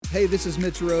Hey, this is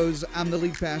Mitch Rose. I'm the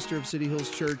lead pastor of City Hills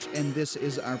Church, and this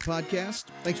is our podcast.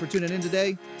 Thanks for tuning in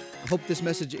today. I hope this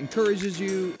message encourages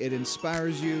you, it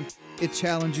inspires you, it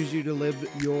challenges you to live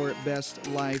your best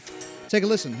life. Take a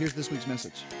listen. Here's this week's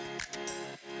message.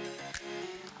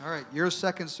 All right, your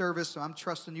second service, so I'm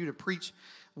trusting you to preach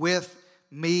with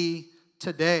me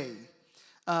today.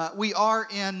 We are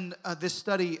in this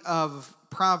study of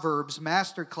Proverbs.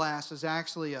 Masterclass is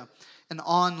actually an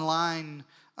online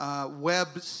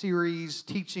web series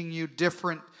teaching you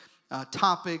different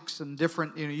topics and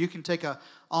different, you can take a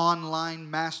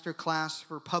online master class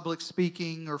for public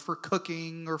speaking or for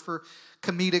cooking or for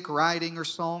comedic writing or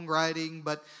songwriting.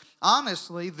 But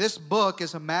honestly, this book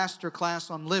is a master class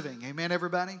on living. Amen,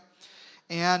 everybody?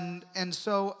 And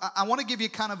so I want to give you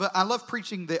I love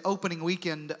preaching the opening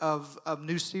weekend of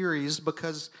new series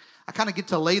because I kind of get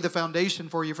to lay the foundation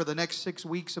for you for the next 6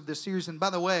 weeks of this series. And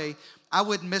by the way, I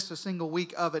wouldn't miss a single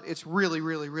week of it. It's really,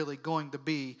 really, really going to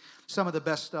be some of the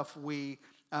best stuff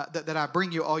that I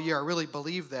bring you all year. I really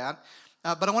believe that.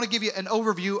 But I want to give you an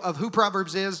overview of who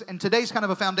Proverbs is. And today's kind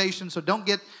of a foundation, so don't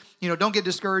get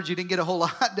discouraged. You didn't get a whole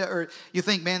lot, or you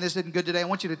think, man, this isn't good today. I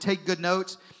want you to take good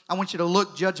notes. I want you to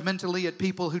look judgmentally at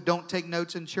people who don't take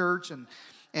notes in church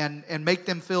and make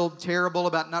them feel terrible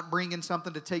about not bringing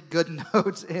something to take good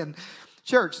notes in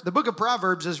church. The book of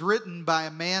Proverbs is written by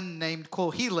a man named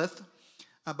Qoheleth.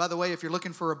 By the way, if you're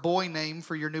looking for a boy name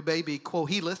for your new baby,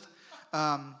 Qoheleth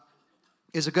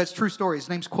is a good, true story. His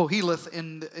name's Qoheleth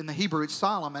in the Hebrew. It's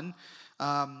Solomon,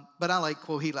 but I like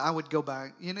Qoheleth. I would go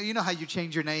by, you know how you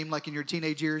change your name like in your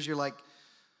teenage years. You're like,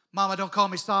 Mama, don't call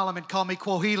me Solomon, call me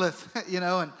Qoheleth,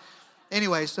 and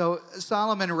anyway, so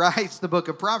Solomon writes the book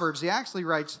of Proverbs. He actually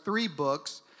writes 3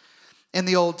 books in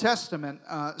the Old Testament.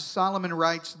 Solomon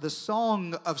writes the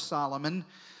Song of Solomon.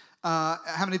 How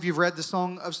many of you have read the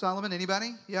Song of Solomon?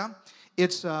 Anybody? Yeah?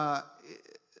 It's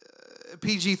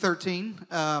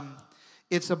PG-13.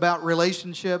 It's about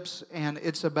relationships, and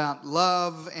it's about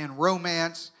love and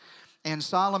romance. And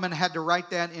Solomon had to write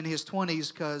that in his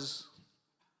 20s because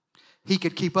he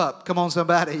could keep up. Come on,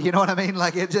 somebody. You know what I mean?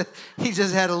 Like he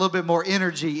just had a little bit more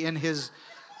energy in his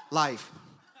life.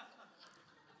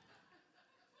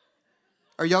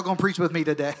 Are y'all going to preach with me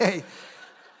today?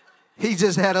 He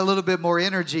just had a little bit more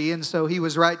energy, and so he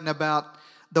was writing about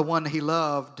the one he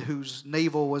loved, whose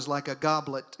navel was like a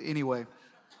goblet. Anyway.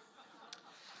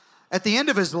 At the end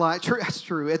of his life, that's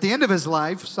true. At the end of his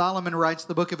life, Solomon writes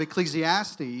the book of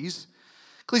Ecclesiastes.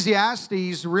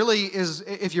 Ecclesiastes really is,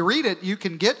 if you read it, you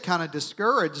can get kind of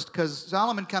discouraged because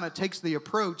Solomon kind of takes the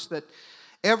approach that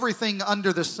everything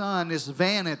under the sun is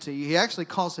vanity. He actually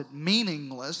calls it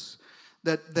meaningless,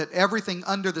 that everything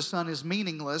under the sun is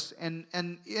meaningless. And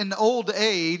in old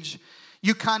age,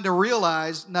 you kind of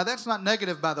realize, now that's not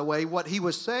negative, by the way. What he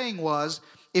was saying was,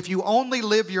 if you only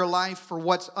live your life for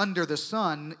what's under the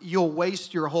sun, you'll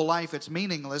waste your whole life. It's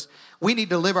meaningless. We need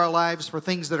to live our lives for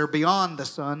things that are beyond the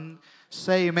sun.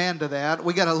 Say amen to that.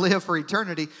 We got to live for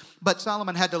eternity. But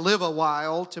Solomon had to live a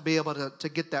while to be able to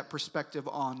get that perspective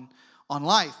on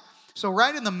life. So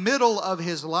right in the middle of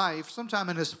his life, sometime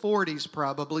in his 40s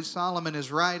probably, Solomon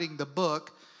is writing the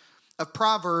book of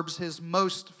Proverbs, his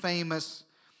most famous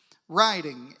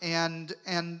writing. And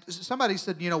somebody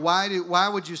said, why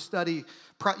would you study,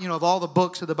 of all the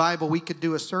books of the Bible we could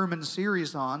do a sermon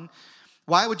series on,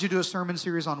 why would you do a sermon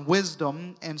series on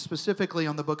wisdom and specifically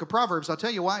on the book of Proverbs? I'll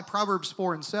tell you why. Proverbs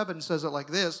 4:7 says it like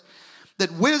this,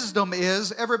 that wisdom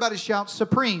is, everybody shout,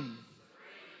 supreme.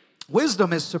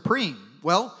 Wisdom is supreme.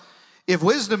 Well, if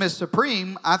wisdom is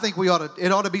supreme, I think it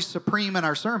ought to be supreme in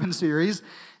our sermon series.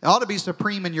 It ought to be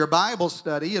supreme in your Bible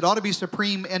study. It ought to be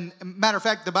supreme. And matter of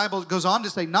fact, the Bible goes on to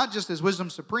say, not just is wisdom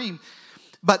supreme,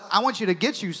 but I want you to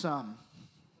get you some.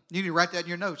 You need to write that in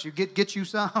your notes. You get you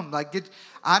some.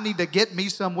 I need to get me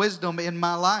some wisdom in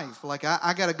my life. Like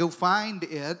I got to go find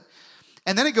it.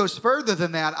 And then it goes further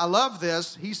than that. I love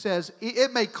this. He says,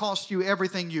 it may cost you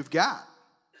everything you've got,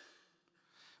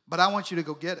 but I want you to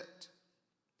go get it.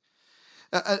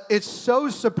 It's so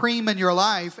supreme in your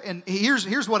life. And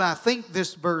here's what I think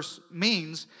this verse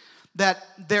means, that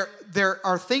there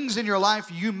are things in your life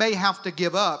you may have to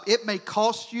give up. It may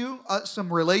cost you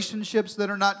some relationships that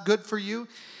are not good for you.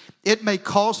 It may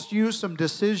cost you some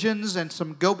decisions and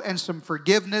some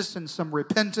forgiveness and some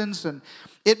repentance, and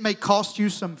it may cost you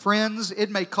some friends.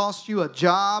 It may cost you a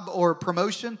job or a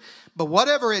promotion. But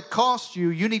whatever it costs you,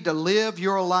 you need to live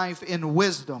your life in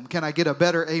wisdom. Can I get a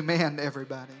better amen,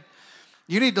 everybody?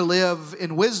 You need to live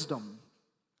in wisdom.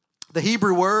 The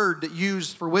Hebrew word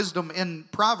used for wisdom in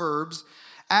Proverbs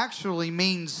actually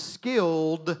means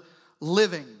skilled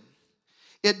living.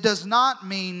 It does not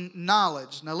mean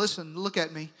knowledge. Now listen, look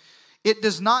at me. It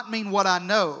does not mean what I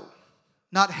know,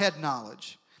 not head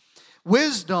knowledge.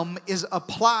 Wisdom is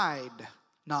applied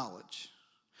knowledge.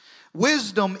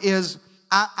 Wisdom is,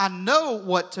 I know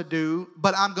what to do,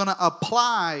 but I'm going to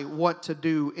apply what to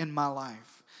do in my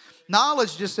life.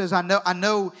 Knowledge just says, I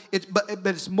know it, but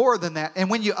it's more than that. And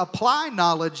when you apply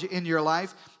knowledge in your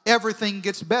life, everything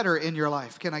gets better in your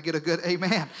life. Can I get a good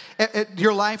amen?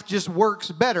 Your life just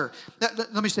works better.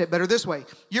 Let me say it better this way.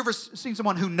 You ever seen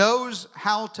someone who knows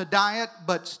how to diet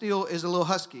but still is a little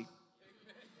husky?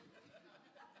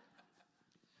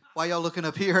 Why y'all looking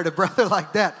up here at a brother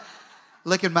like that?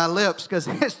 Licking my lips because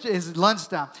it's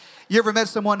lunchtime. You ever met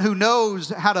someone who knows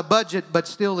how to budget but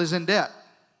still is in debt?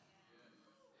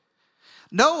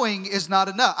 Knowing is not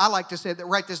enough. I like to say that.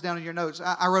 Write this down in your notes.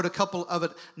 I wrote a couple of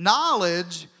it.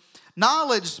 Knowledge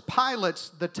pilots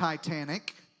the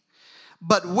Titanic,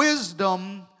 but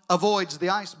wisdom avoids the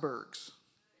icebergs.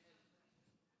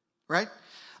 Right?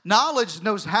 Knowledge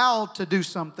knows how to do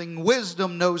something.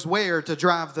 Wisdom knows where to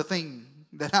drive the thing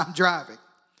that I'm driving.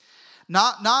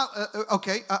 I'll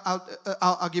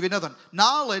give you another one.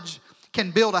 Knowledge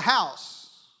can build a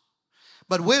house,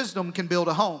 but wisdom can build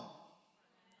a home.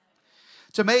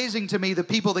 It's amazing to me the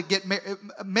people that get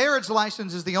marriage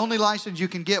license is the only license you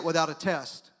can get without a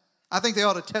test. I think they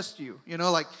ought to test you,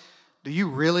 like, do you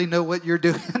really know what you're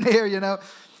doing here,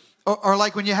 Or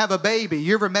like when you have a baby,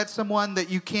 you ever met someone that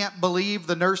you can't believe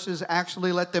the nurses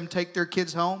actually let them take their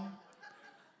kids home?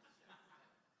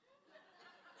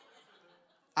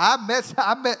 I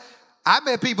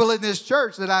met people in this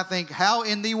church that I think, how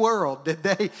in the world did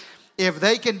they, if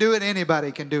they can do it,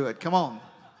 anybody can do it. Come on.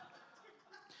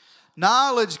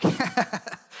 Knowledge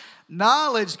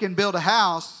can build a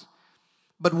house,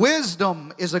 but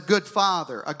wisdom is a good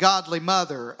father, a godly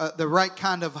mother, the right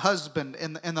kind of husband,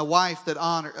 and the wife that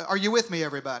honor. Are you with me,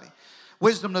 everybody?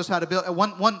 Wisdom knows how to build.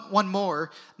 One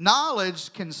more.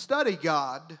 Knowledge can study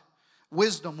God.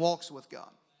 Wisdom walks with God.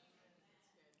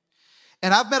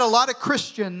 And I've met a lot of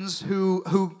Christians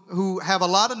who have a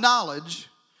lot of knowledge,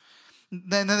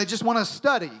 then they just want to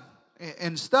study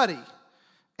and study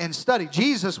and study.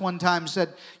 Jesus one time said,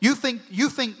 you think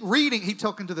reading, he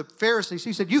talking to the Pharisees,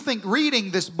 he said, you think reading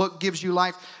this book gives you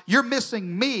life. You're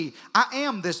missing me. I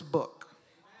am this book.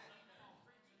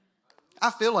 I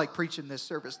feel like preaching this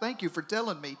service. Thank you for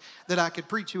telling me that I could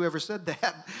preach. Whoever said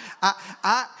that.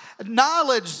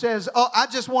 Knowledge says, I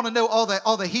just want to know all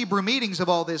the Hebrew meanings of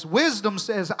all this. Wisdom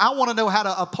says, I want to know how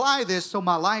to apply this so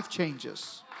my life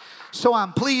changes. So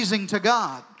I'm pleasing to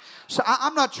God. So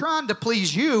I'm not trying to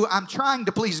please you. I'm trying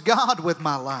to please God with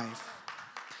my life.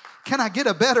 Can I get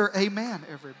a better amen,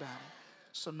 everybody?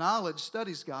 So knowledge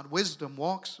studies God. Wisdom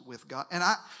walks with God. And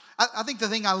I think the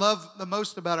thing I love the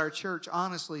most about our church,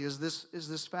 honestly, is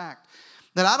this fact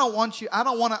that I don't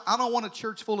want a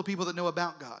church full of people that know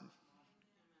about God.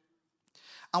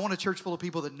 I want a church full of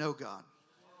people that know God.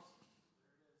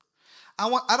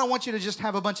 I don't want you to just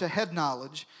have a bunch of head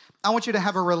knowledge. I want you to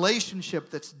have a relationship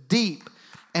that's deep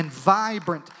and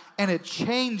vibrant, and it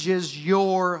changes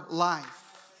your life.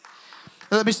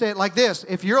 Let me say it like this.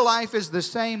 If your life is the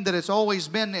same that it's always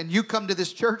been and you come to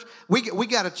this church, we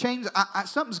got to change.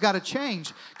 Something's got to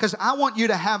change, because I want you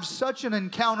to have such an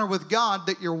encounter with God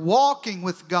that you're walking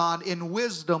with God in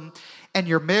wisdom, and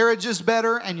your marriage is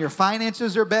better, and your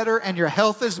finances are better, and your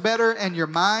health is better, and your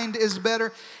mind is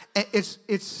better. It's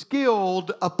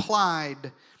skilled,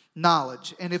 applied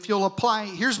knowledge. And if you'll apply,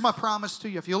 here's my promise to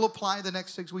you. If you'll apply the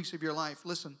next 6 weeks of your life,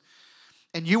 listen,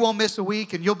 and you won't miss a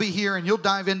week, and you'll be here, and you'll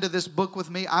dive into this book with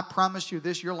me, I promise you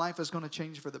this, your life is going to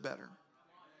change for the better.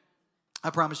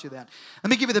 I promise you that. Let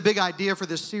me give you the big idea for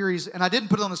this series, and I didn't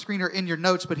put it on the screen or in your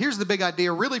notes, but here's the big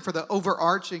idea really for the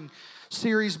overarching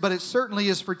series, but it certainly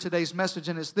is for today's message,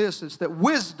 and it's this. It's that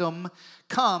wisdom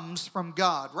comes from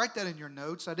God. Write that in your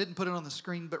notes. I didn't put it on the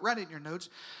screen, but write it in your notes.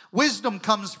 Wisdom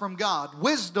comes from God.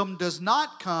 Wisdom does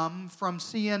not come from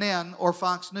CNN or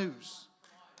Fox News.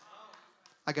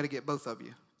 I got to get both of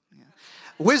you. Yeah.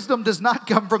 Wisdom does not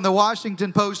come from the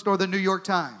Washington Post or the New York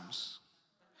Times.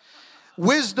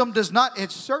 Wisdom does not,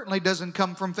 it certainly doesn't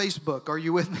come from Facebook. Are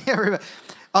you with me, everybody?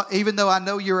 Even though I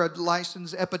know you're a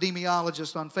licensed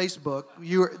epidemiologist on Facebook,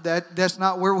 that's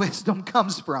not where wisdom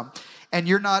comes from. And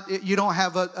you don't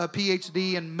have a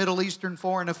PhD in Middle Eastern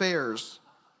foreign affairs.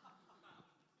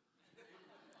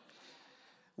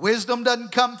 Wisdom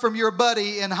doesn't come from your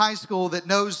buddy in high school that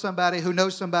knows somebody who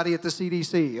knows somebody at the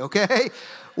CDC, okay?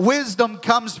 Wisdom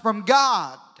comes from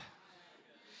God.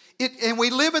 And we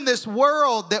live in this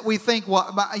world that we think,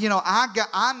 well,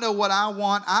 I know what I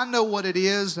want. I know what it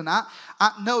is, and I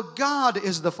No, God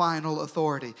is the final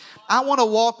authority. I want to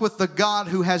walk with the God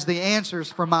who has the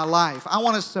answers for my life. I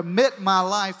want to submit my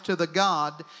life to the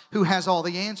God who has all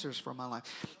the answers for my life.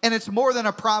 And it's more than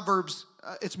a Proverbs.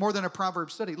 It's more than a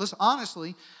Proverbs study. Listen,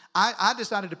 honestly, I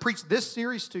decided to preach this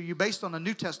series to you based on the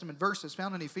New Testament verses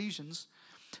found in Ephesians.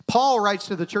 Paul writes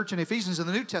to the church in Ephesians in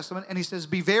the New Testament, and he says,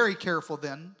 "Be very careful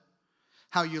then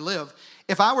how you live."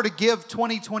 If I were to give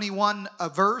 2021 a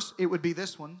verse, it would be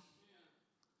this one.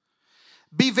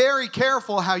 Be very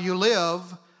careful how you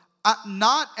live,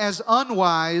 not as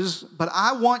unwise, but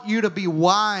I want you to be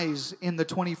wise in the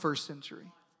 21st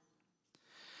century.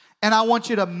 And I want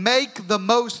you to make the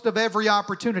most of every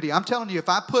opportunity. I'm telling you, if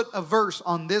I put a verse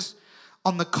on this,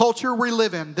 on the culture we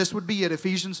live in, this would be it,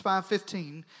 Ephesians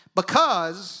 5:15,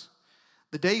 because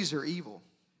the days are evil.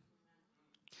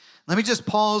 Let me just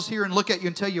pause here and look at you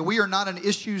and tell you, we are not an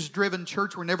issues-driven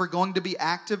church. We're never going to be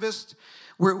activists.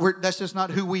 That's just not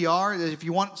who we are. If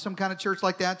you want some kind of church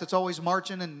like that that's always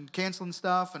marching and canceling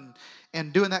stuff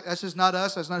and doing that, that's just not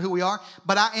us. That's not who we are.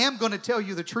 But I am going to tell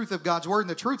you the truth of God's word, and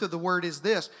the truth of the word is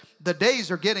this. The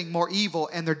days are getting more evil,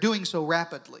 and they're doing so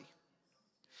rapidly.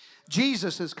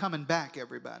 Jesus is coming back,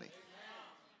 everybody.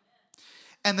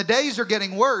 And the days are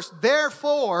getting worse.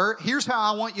 Therefore, here's how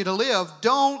I want you to live.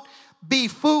 Don't be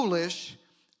foolish.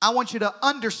 I want you to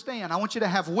understand. I want you to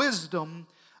have wisdom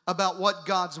about what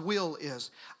God's will is.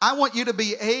 I want you to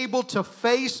be able to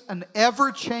face an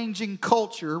ever-changing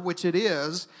culture, which it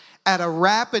is, at a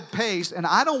rapid pace. And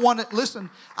I don't want it, listen,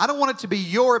 I don't want it to be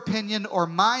your opinion or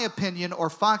my opinion or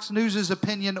Fox News'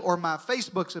 opinion or my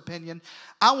Facebook's opinion.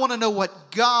 I want to know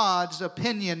what God's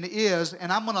opinion is,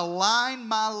 and I'm going to line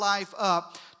my life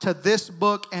up to this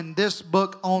book and this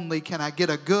book only. Can I get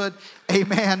a good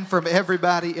amen from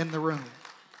everybody in the room?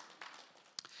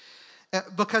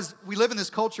 Because we live in this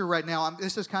culture right now.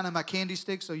 This is kind of my candy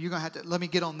stick, so you're going to have to let me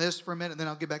get on this for a minute, and then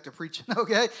I'll get back to preaching,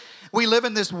 okay? We live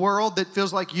in this world that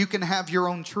feels like you can have your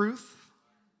own truth.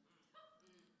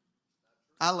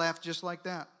 I laugh just like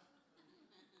that.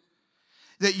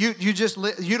 That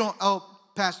you don't, oh,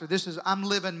 Pastor, I'm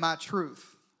living my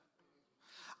truth.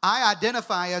 I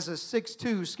identify as a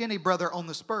 6'2" skinny brother on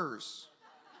the Spurs.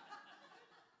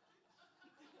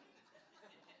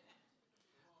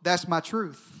 That's my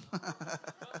truth.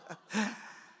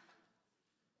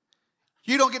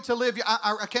 You don't get to live,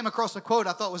 I came across a quote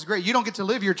I thought was great. You don't get to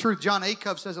live your truth. John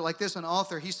Acuff says it like this, an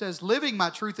author. He says, living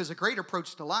my truth is a great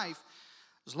approach to life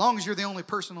as long as you're the only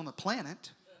person on the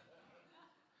planet.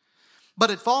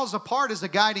 But it falls apart as a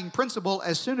guiding principle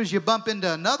as soon as you bump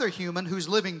into another human who's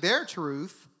living their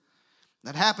truth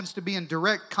that happens to be in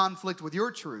direct conflict with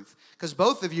your truth. Because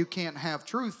both of you can't have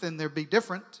truth and they'll be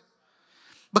different.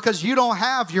 Because you don't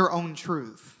have your own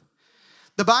truth.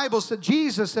 The Bible said,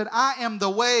 Jesus said, I am the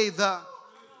way, the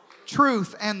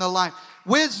truth, and the life.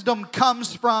 Wisdom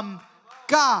comes from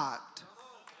God.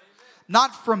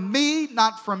 Not from me,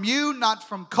 not from you, not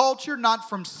from culture, not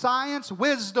from science.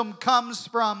 Wisdom comes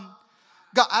from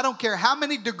God. I don't care how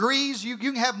many degrees, you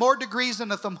can have more degrees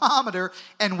than a thermometer,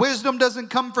 and wisdom doesn't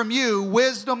come from you.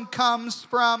 Wisdom comes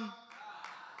from...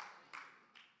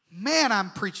 Man,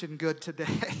 I'm preaching good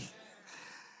today.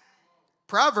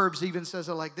 Proverbs even says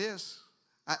it like this.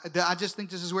 I just think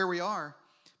this is where we are.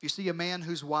 If you see a man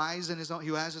who's wise in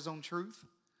who has his own truth,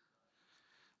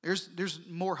 there's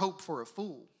more hope for a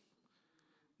fool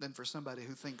than for somebody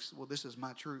who thinks, well, this is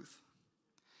my truth.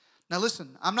 Now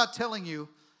listen, I'm not telling you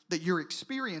that your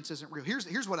experience isn't real.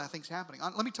 Here's what I think is happening.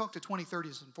 Let me talk to 20,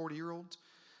 30s, and 40-year-olds.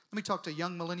 Let me talk to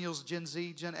young millennials, Gen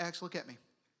Z, Gen X. Look at me.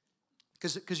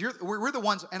 Because we're the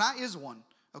ones, and I is one,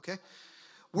 okay?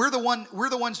 We're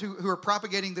the ones who are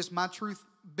propagating this my truth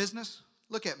business.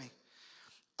 Look at me.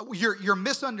 You're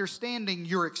misunderstanding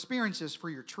your experiences for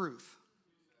your truth.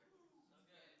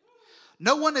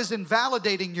 No one is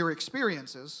invalidating your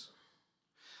experiences.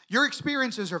 Your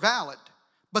experiences are valid,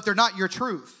 but they're not your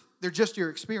truth. They're just your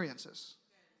experiences.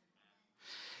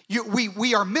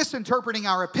 We are misinterpreting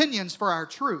our opinions for our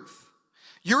truth.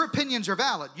 Your opinions are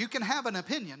valid. You can have an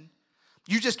opinion.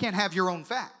 You just can't have your own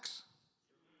facts.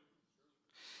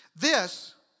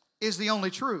 This is the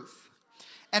only truth.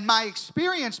 And my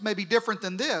experience may be different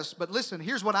than this, but listen,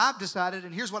 here's what I've decided,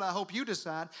 and here's what I hope you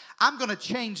decide. I'm going to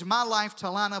change my life to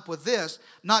line up with this,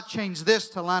 not change this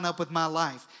to line up with my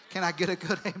life. Can I get a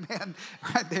good amen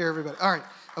right there, everybody? All right,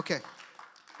 okay.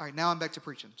 All right, now I'm back to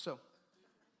preaching. So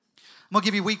I'm going to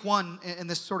give you week one in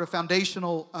this sort of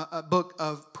foundational book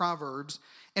of Proverbs.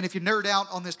 And if you nerd out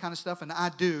on this kind of stuff, and I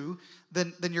do,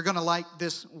 then you're going to like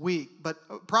this week. But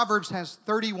Proverbs has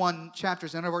 31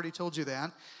 chapters, and I've already told you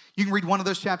that. You can read one of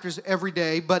those chapters every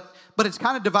day, but it's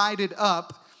kind of divided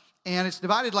up And it's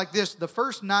divided like this. The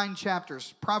first 9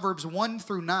 chapters, Proverbs 1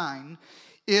 through 9,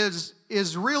 is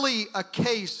really a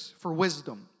case for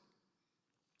wisdom.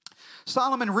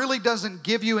 Solomon really doesn't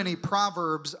give you any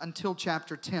Proverbs until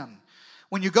chapter 10.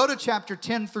 When you go to chapter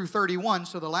 10 through 31,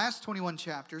 so the last 21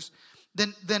 chapters,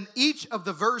 then each of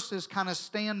the verses kind of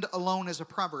stand alone as a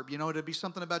proverb. You know, it'd be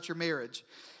something about your marriage,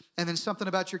 and then something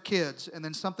about your kids, and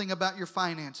then something about your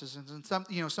finances, and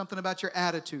then something about your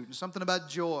attitude, and something about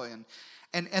joy,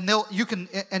 and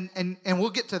we'll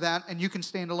get to that, and you can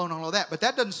stand alone on all that. But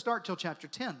that doesn't start till chapter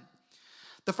 10.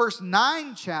 The first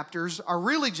 9 chapters are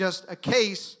really just a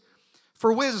case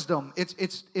for wisdom.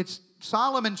 It's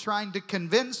Solomon trying to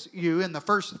convince you in the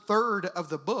first third of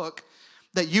the book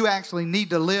that you actually need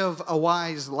to live a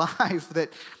wise life, that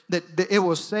it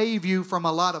will save you from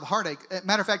a lot of heartache.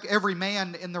 Matter of fact, every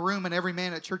man in the room and every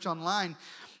man at Church Online,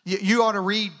 you ought to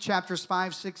read chapters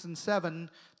 5, 6, and 7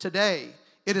 today.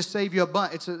 It'll save you a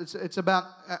bunch. It's about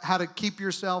how to keep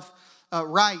yourself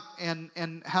right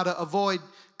and how to avoid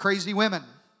crazy women.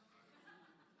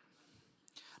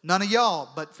 None of y'all,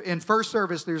 but in first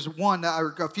service, there's one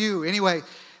or a few. Anyway,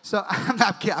 so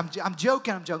I'm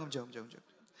joking.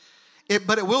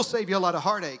 But it will save you a lot of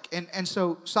heartache. And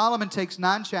so Solomon takes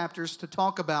 9 chapters to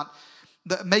talk about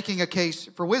making a case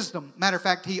for wisdom. Matter of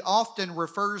fact, he often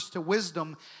refers to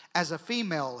wisdom as a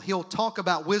female. He'll talk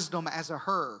about wisdom as a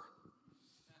her.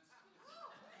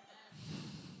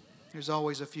 There's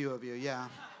always a few of you, yeah.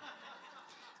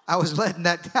 I was going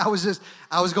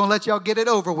to let y'all get it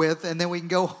over with, and then we can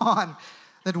go on.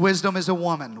 That wisdom is a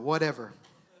woman, whatever.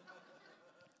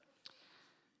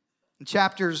 In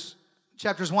chapters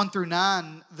 1 through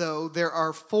 9, though, there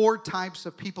are 4 types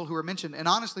of people who are mentioned. And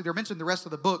honestly, they're mentioned the rest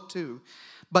of the book, too.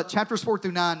 But chapters 4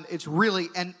 through 9, it's really,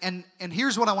 and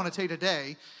here's what I want to tell you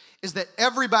today, is that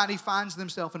everybody finds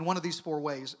themselves in one of these 4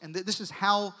 ways. And this is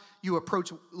how you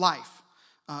approach life.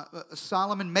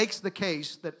 Solomon makes the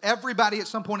case that everybody at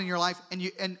some point in your life,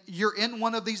 and you're in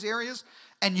one of these areas,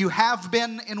 and you have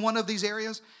been in one of these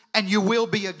areas, and you will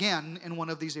be again in one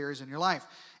of these areas in your life.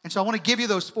 And so I want to give you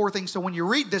those 4 things. So when you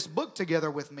read this book together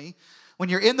with me, when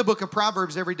you're in the book of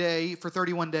Proverbs every day for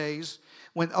 31 days,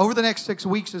 when over the next 6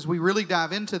 weeks as we really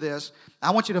dive into this,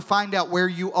 I want you to find out where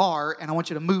you are, and I want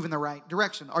you to move in the right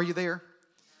direction. Are you there?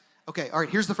 Okay, all right,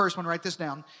 here's the first one. Write this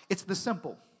down. It's the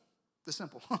simple. The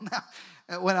simple.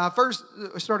 Now, when I first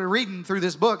started reading through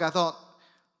this book, I thought,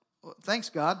 well, thanks,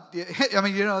 God. I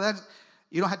mean, that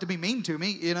you don't have to be mean to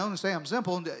me, and say I'm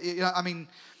simple.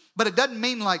 But it doesn't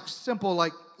mean like simple,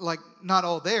 like not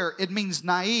all there. It means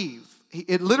naive.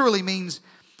 It literally means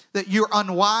that you're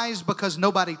unwise because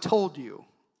nobody told you,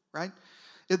 right?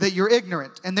 That you're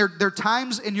ignorant. And there are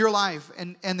times in your life,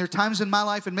 and there are times in my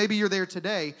life, and maybe you're there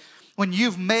today, when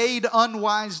you've made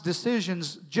unwise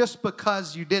decisions just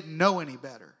because you didn't know any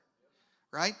better,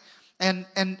 right? And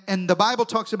the Bible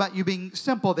talks about you being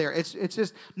simple there. It's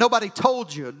just nobody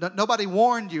told you. Nobody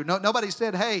warned you. Nobody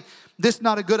said, hey, this is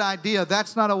not a good idea.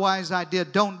 That's not a wise idea.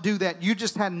 Don't do that. You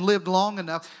just hadn't lived long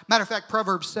enough. Matter of fact,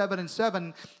 Proverbs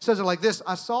 7:7 says it like this.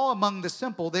 I saw among the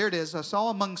simple, there it is, I saw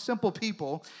among simple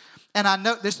people, and I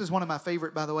know, this is one of my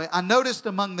favorite, by the way, I noticed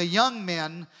among the young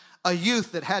men a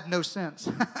youth that had no sense.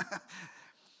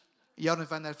 Y'all didn't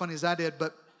find that funny as I did,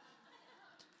 but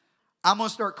I'm going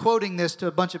to start quoting this to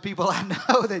a bunch of people I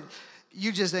know that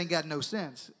you just ain't got no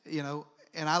sense,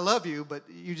 and I love you, but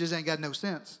you just ain't got no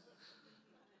sense.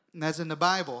 And that's in the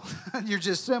Bible. You're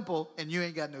just simple, and you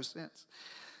ain't got no sense.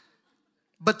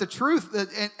 But the truth,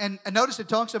 and notice it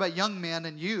talks about young men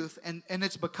and youth, and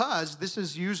it's because this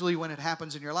is usually when it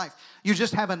happens in your life. You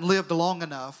just haven't lived long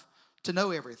enough to know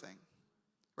everything.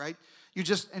 Right? You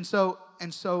just, and so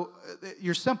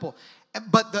you're simple.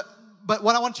 But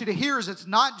what I want you to hear is it's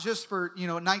not just for,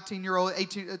 19-year-old,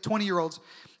 18, 20-year-olds.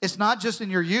 It's not just in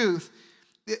your youth.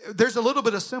 There's a little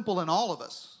bit of simple in all of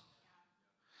us.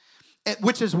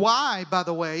 Which is why, by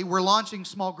the way, we're launching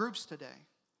small groups today.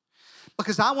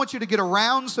 Because I want you to get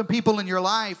around some people in your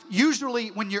life. Usually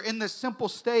when you're in the simple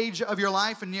stage of your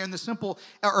life and you're in the simple,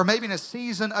 or maybe in a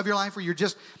season of your life where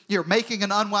you're making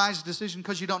an unwise decision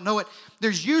because you don't know it,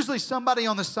 there's usually somebody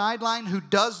on the sideline who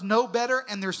does know better,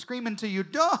 and they're screaming to you,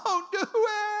 don't do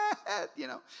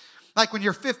it. Like when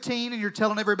you're 15 and you're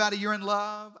telling everybody you're in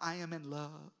love. I am in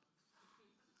love.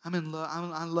 I'm in love.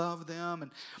 I love them.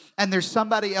 And there's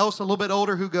somebody else a little bit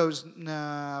older who goes,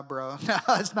 nah, bro. No,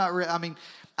 it's not real. I mean,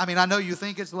 I know you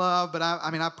think it's love, but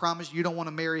I promise you don't want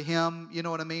to marry him. You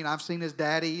know what I mean? I've seen his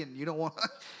daddy, and you don't want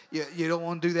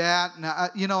to do that. And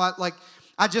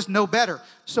I just know better.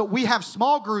 So we have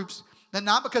small groups, and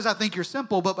not because I think you're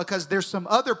simple, but because there's some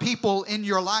other people in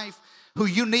your life who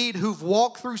you need, who've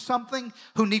walked through something,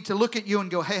 who need to look at you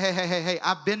and go, hey, hey, hey, hey, hey,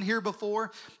 I've been here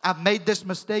before. I've made this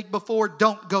mistake before.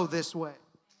 Don't go this way.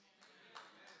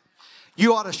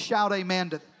 You ought to shout amen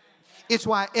to that. It's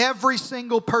why every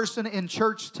single person in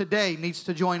church today needs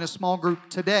to join a small group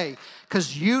today.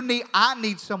 Because I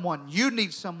need someone, you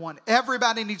need someone,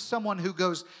 everybody needs someone who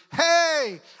goes,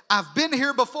 hey, I've been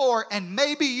here before, and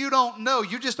maybe you don't know,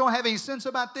 you just don't have any sense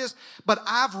about this, but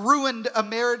I've ruined a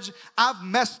marriage, I've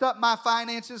messed up my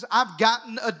finances, I've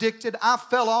gotten addicted, I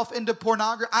fell off into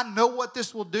pornography, I know what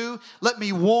this will do. Let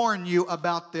me warn you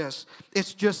about this.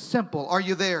 It's just simple. Are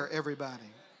you there, everybody?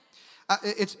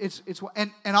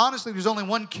 And honestly, there's only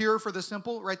one cure for the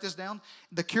simple. Write this down.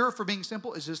 The cure for being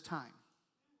simple is just time.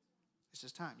 It's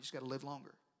just time. You just got to live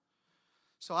longer.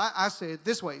 So I say it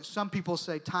this way. Some people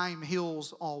say time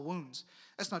heals all wounds.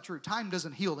 That's not true. Time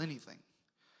doesn't heal anything.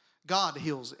 God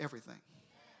heals everything.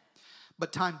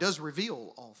 But time does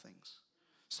reveal all things.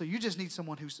 So you just need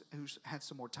someone who's had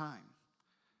some more time.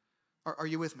 Are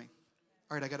you with me?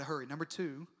 All right, I got to hurry. Number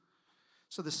 2.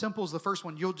 So the simple is the first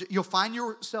one. You'll find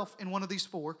yourself in one of these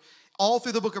 4. All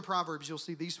through the book of Proverbs, you'll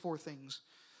see these 4 things.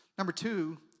 Number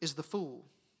 2 is the fool.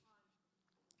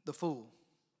 The fool.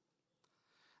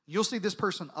 You'll see this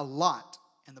person a lot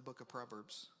in the book of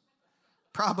Proverbs.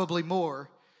 Probably more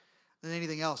than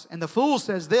anything else. And the fool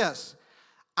says this,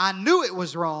 I knew it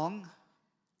was wrong.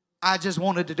 I just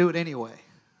wanted to do it anyway.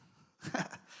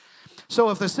 So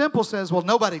if the simple says, well,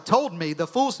 nobody told me, the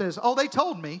fool says, oh, they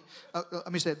told me. Let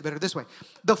me say it better this way.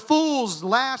 The fool's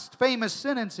last famous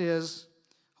sentence is,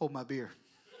 hold my beer.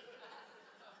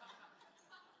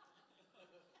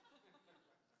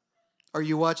 Are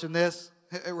you watching this?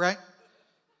 Right?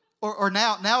 Or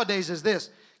nowadays is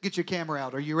this, get your camera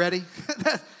out. Are you ready?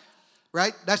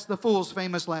 Right? That's the fool's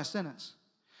famous last sentence.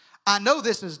 I know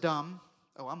this is dumb.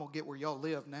 Oh, I'm going to get where y'all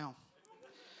live now.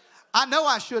 I know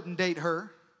I shouldn't date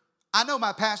her. I know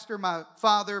my pastor, my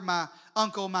father, my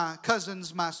uncle, my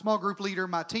cousins, my small group leader,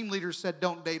 my team leader said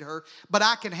don't date her, but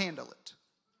I can handle it.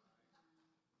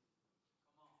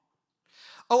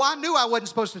 Oh, I knew I wasn't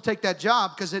supposed to take that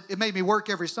job because it made me work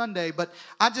every Sunday, but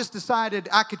I just decided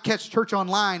I could catch church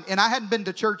online, and I hadn't been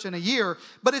to church in a year,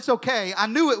 but it's okay. I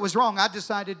knew it was wrong. I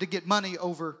decided to get money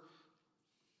over.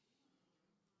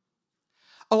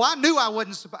 Oh, I knew I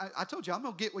wasn't. I told you, I'm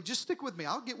going to get, just stick with me.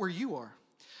 I'll get where you are.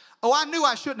 Oh, I knew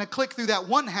I shouldn't have clicked through that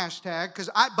one hashtag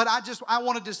but I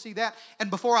wanted to see that. And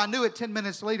before I knew it, 10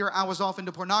 minutes later, I was off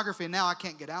into pornography and now I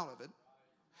can't get out of it.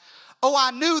 Oh,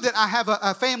 I knew that I have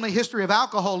a family history of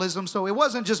alcoholism, so it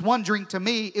wasn't just one drink to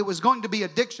me. It was going to be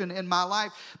addiction in my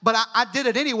life. But I did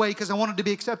it anyway because I wanted to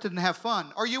be accepted and have fun.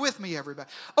 Are you with me, everybody?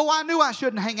 Oh, I knew I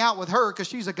shouldn't hang out with her because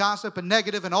she's a gossip and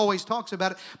negative and always talks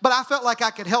about it. But I felt like I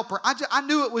could help her. I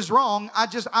knew it was wrong.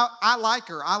 I like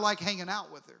her. I like hanging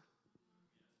out with her.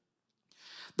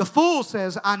 The fool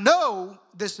says, I know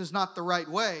this is not the right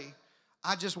way.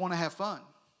 I just want to have fun.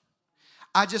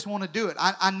 I just want to do it.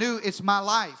 I knew it's my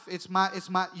life. It's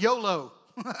my YOLO.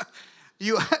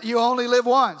 You only live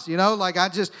once,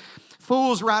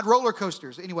 fools ride roller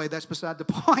coasters. Anyway, that's beside the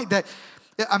point.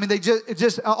 They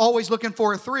just always looking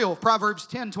for a thrill. Proverbs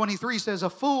 10:23 says, a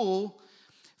fool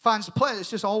finds pleasure.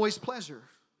 It's just always pleasure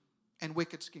and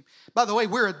wicked scheme. By the way,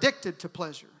 we're addicted to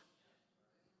pleasure.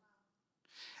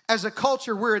 As a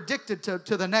culture, we're addicted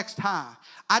to the next high.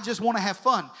 I just want to have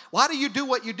fun. Why do you do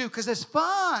what you do? Because it's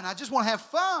fun. I just want to have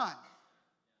fun.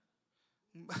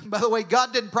 By the way,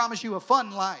 God didn't promise you a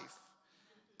fun life.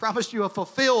 He promised you a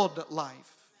fulfilled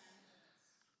life.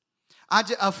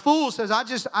 A fool says, I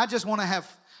just want to have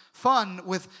fun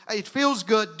with, it feels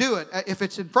good, do it. If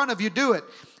it's in front of you, do it.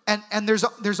 And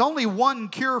there's only one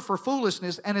cure for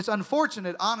foolishness, and it's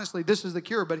unfortunate, honestly, this is the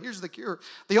cure, but here's the cure.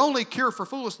 The only cure for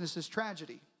foolishness is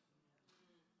tragedy.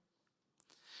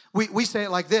 We say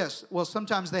it like this. Well,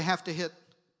 sometimes they have to hit.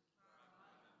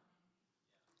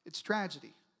 It's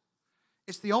tragedy.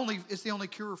 It's the only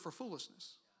cure for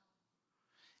foolishness.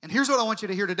 And here's what I want you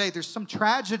to hear today. There's some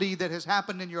tragedy that has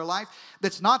happened in your life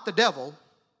that's not the devil.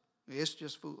 It's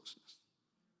just foolishness.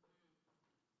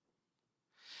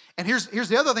 And here's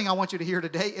the other thing I want you to hear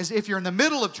today is if you're in the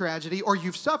middle of tragedy or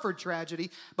you've suffered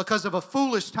tragedy because of a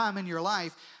foolish time in your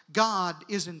life, God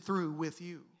isn't through with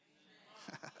you.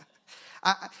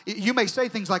 You may say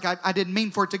things like, I didn't mean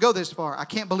for it to go this far. I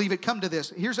can't believe it come to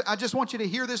this. I just want you to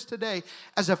hear this today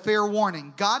as a fair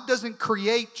warning. God doesn't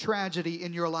create tragedy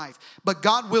in your life, but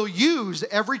God will use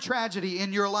every tragedy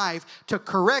in your life to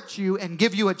correct you and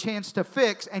give you a chance to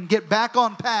fix and get back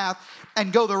on path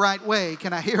and go the right way.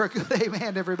 Can I hear a good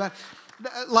amen, everybody?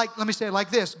 let me say it like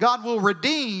this. God will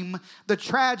redeem the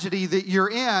tragedy that you're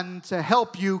in to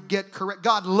help you get correct.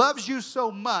 God loves you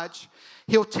so much,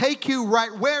 He'll take you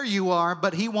right where you are,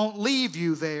 but He won't leave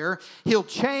you there. He'll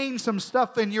change some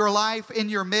stuff in your life, in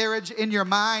your marriage, in your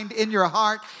mind, in your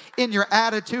heart, in your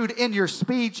attitude, in your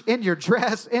speech, in your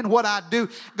dress, in what I do.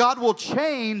 God will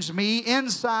change me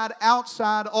inside,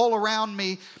 outside, all around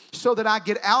me so that I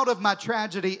get out of my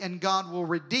tragedy and God will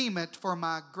redeem it for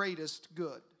my greatest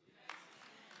good.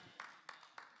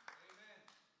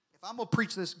 If I'm going to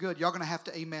preach this good, y'all going to have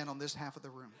to amen on this half of the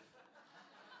room.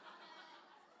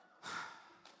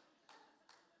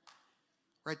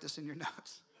 Write this in your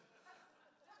notes.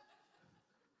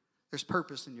 There's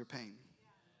purpose in your pain.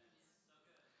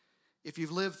 If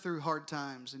you've lived through hard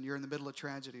times and you're in the middle of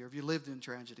tragedy, or if you lived in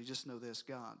tragedy, just know this: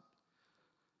 God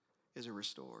is a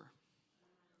restorer.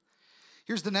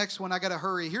 Here's the next one. I got to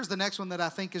hurry. Here's the next one that I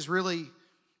think is really,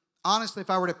 honestly, if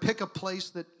I were to pick a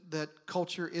place that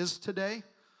culture is today,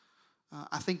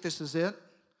 I think this is it.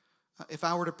 If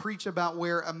I were to preach about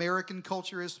where American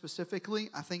culture is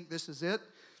specifically, I think this is it.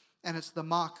 And it's the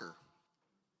mocker.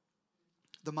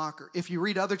 The mocker. If you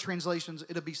read other translations,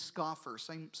 it'll be scoffer.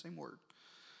 Same word.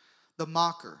 The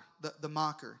mocker. The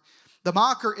mocker. The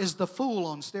mocker is the fool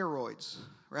on steroids,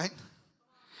 right?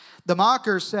 The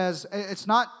mocker says, it's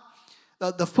not,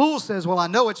 the fool says, well, I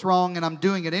know it's wrong and I'm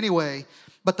doing it anyway.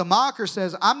 But the mocker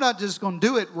says, I'm not just going to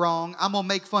do it wrong. I'm going to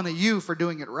make fun of you for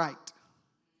doing it right.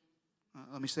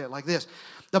 Let me say it like this.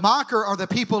 The mocker are the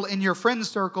people in your friend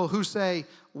circle who say,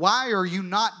 why are you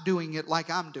not doing it like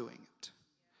I'm doing it?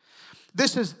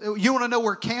 This is, you want to know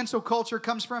where cancel culture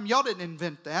comes from? Y'all didn't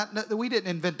invent that. We didn't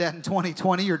invent that in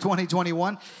 2020 or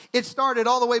 2021. It started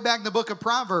all the way back in the book of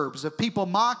Proverbs of people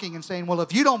mocking and saying, well,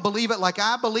 if you don't believe it like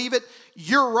I believe it,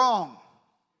 you're wrong.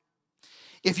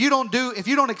 If you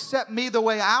don't accept me the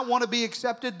way I want to be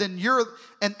accepted, then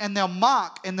and they'll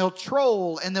mock and they'll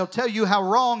troll and they'll tell you how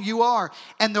wrong you are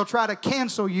and they'll try to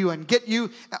cancel you and get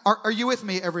you. Are you with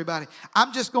me, everybody?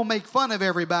 I'm just going to make fun of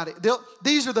everybody.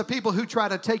 These are the people who try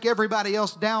to take everybody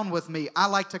else down with me. I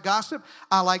like to gossip.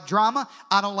 I like drama.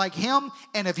 I don't like him.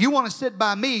 And if you want to sit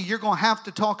by me, you're going to have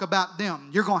to talk about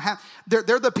them.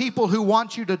 They're the people who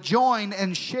want you to join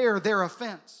and share their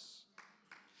offense.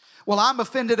 Well, I'm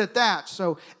offended at that.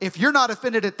 So if you're not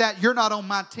offended at that, you're not on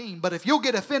my team. But if you'll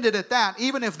get offended at that,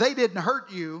 even if they didn't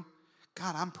hurt you,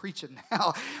 God, I'm preaching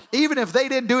now. Even if they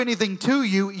didn't do anything to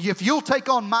you, if you'll take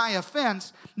on my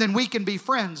offense, then we can be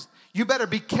friends. You better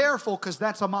be careful because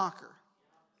that's a mocker.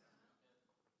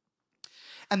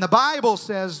 And the Bible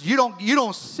says you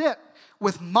don't sit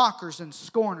with mockers and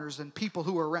scorners and people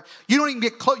who are around. You don't even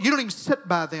get close. You don't even sit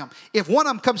by them. If one of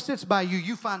them comes sits by you,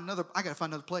 I got to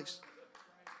find another place.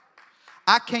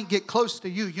 I can't get close to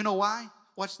you. You know why?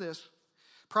 Watch this.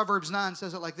 Proverbs 9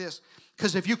 says it like this.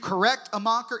 Because if you correct a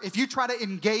mocker, if you try to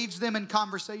engage them in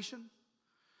conversation,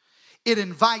 it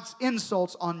invites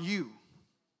insults on you.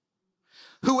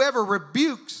 Whoever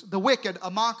rebukes the wicked,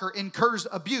 a mocker, incurs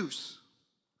abuse.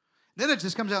 Then it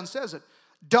just comes out and says it.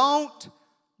 Don't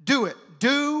do it.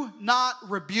 Do not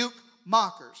rebuke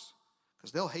mockers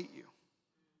because they'll hate you.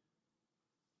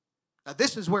 Now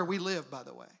this is where we live, by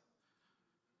the way.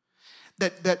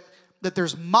 That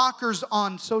there's mockers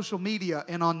on social media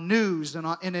and on news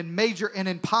and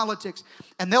in politics,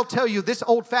 and they'll tell you this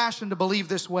old-fashioned to believe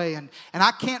this way, and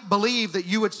I can't believe that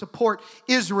you would support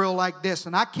Israel like this,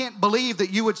 and I can't believe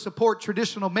that you would support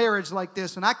traditional marriage like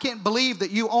this, and I can't believe that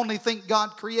you only think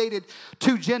God created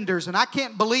two genders, and I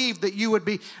can't believe that you would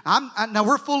be. Now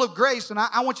we're full of grace, and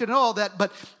I want you to know all that,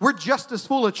 but we're just as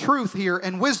full of truth here,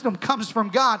 and wisdom comes from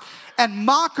God. And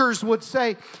mockers would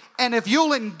say, and if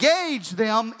you'll engage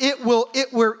them, they'll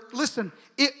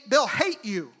hate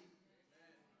you.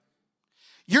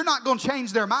 You're not going to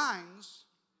change their minds.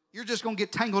 You're just going to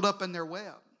get tangled up in their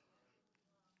web.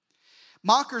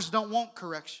 Mockers don't want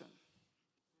correction.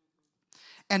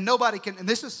 And nobody can, and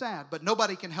this is sad, but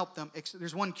nobody can help them.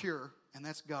 There's one cure, and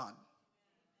that's God.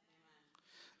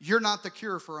 You're not the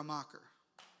cure for a mocker.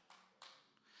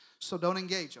 So don't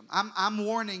engage them. I'm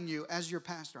warning you as your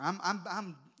pastor.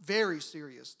 I'm very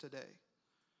serious today.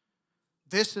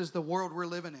 This is the world we're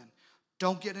living in.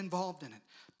 Don't get involved in it.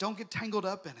 Don't get tangled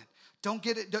up in it. Don't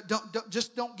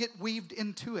get weaved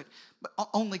into it. But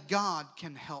only God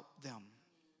can help them.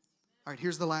 All right,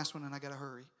 here's the last one, and I got to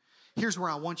hurry. Here's where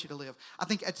I want you to live. I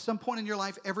think at some point in your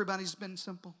life, everybody's been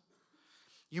simple.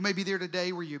 You may be there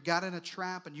today where you got in a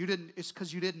trap and it's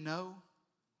because you didn't know.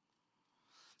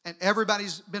 And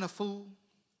everybody's been a fool.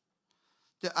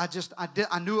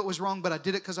 I knew it was wrong, but I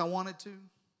did it because I wanted to.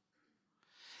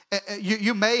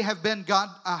 You may have been, God,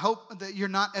 I hope that you're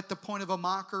not at the point of a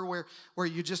mocker where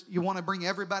you want to bring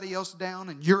everybody else down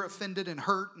and you're offended and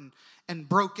hurt and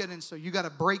broken, and so you got to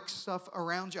break stuff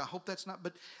around you. I hope that's not,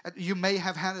 but you may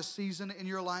have had a season in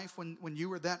your life when you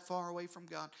were that far away from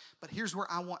God. But here's where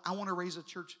I want to raise a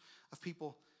church of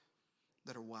people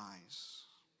that are wise.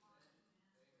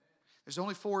 There's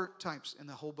only 4 types in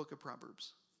the whole book of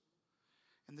Proverbs.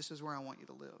 And this is where I want you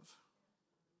to live.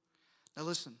 Now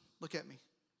listen, look at me.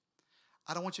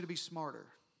 I don't want you to be smarter.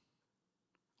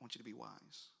 I want you to be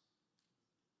wise.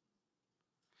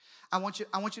 I want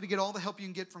you to get all the help you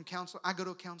can get from counselor. I go to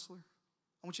a counselor.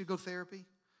 I want you to go to therapy.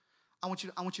 I want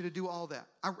you to do all that.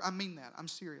 I mean that. I'm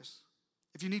serious.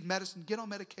 If you need medicine, get on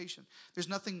medication. There's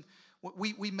nothing.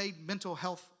 We made mental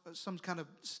health some kind of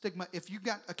stigma. If you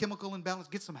got a chemical imbalance,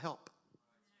 get some help.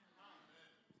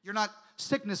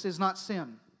 Sickness is not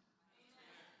sin.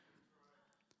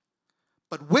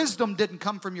 But wisdom didn't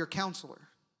come from your counselor.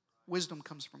 Wisdom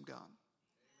comes from God.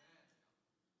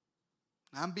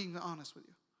 Now, I'm being honest with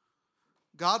you.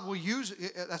 God will use,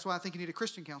 that's why I think you need a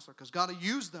Christian counselor, because God will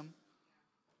use them,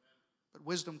 but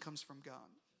wisdom comes from God.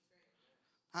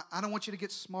 I don't want you to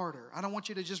get smarter. I don't want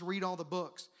you to just read all the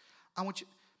books. I don't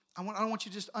want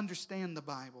you to just understand the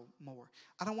Bible more.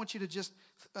 I don't want you to just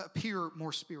appear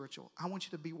more spiritual. I want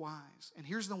you to be wise. And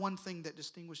here's the one thing that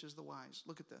distinguishes the wise.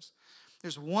 Look at this.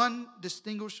 There's one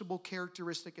distinguishable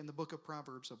characteristic in the book of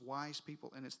Proverbs of wise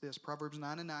people, and it's this, Proverbs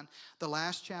 9:9, the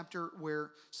last chapter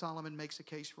where Solomon makes a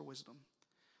case for wisdom.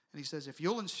 And he says, if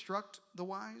you'll instruct the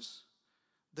wise,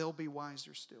 they'll be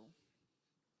wiser still.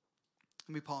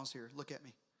 Let me pause here. Look at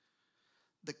me.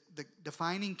 The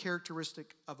defining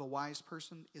characteristic of a wise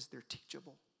person is they're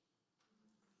teachable.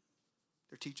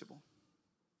 They're teachable.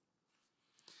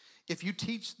 If you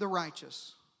teach the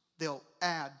righteous, they'll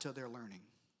add to their learning.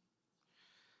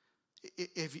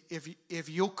 If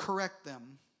you'll correct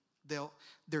them,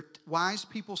 they're wise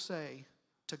people say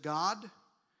to God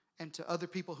and to other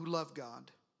people who love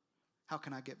God, how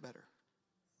can I get better?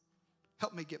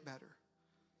 Help me get better.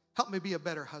 Help me be a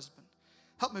better husband.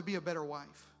 Help me be a better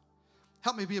wife.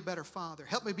 Help me be a better father.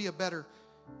 Help me be a better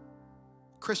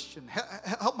Christian.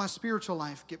 Help my spiritual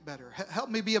life get better. Help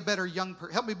me be a better young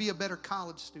person. Help me be a better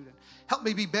college student. Help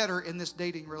me be better in this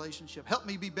dating relationship. Help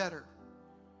me be better.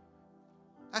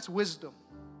 That's wisdom.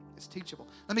 It's teachable.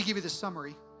 Let me give you the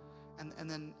summary, and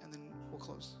then we'll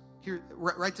close. Here,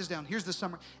 write this down. Here's the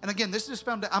summary. And again, this is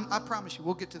found. I promise you,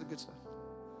 we'll get to the good stuff.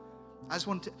 I just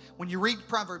want to. When you read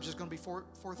Proverbs, there's going to be four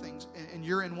things, and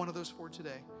you're in one of those 4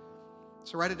 today.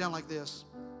 So write it down like this.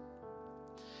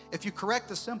 If you correct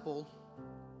the simple,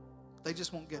 they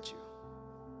just won't get you.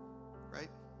 Right?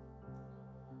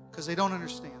 Because they don't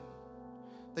understand.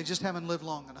 They just haven't lived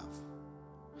long enough.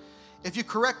 If you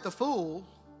correct the fool,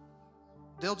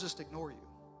 they'll just ignore you.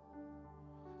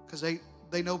 Because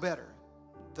they know better.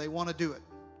 They want to do it.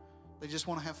 They just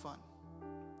want to have fun.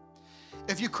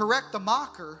 If you correct the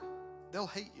mocker, they'll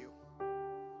hate you.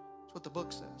 That's what the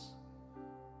book says.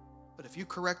 But if you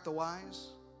correct the wise,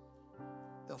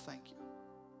 they'll thank you.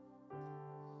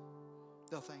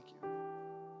 They'll thank you.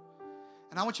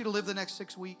 And I want you to live the next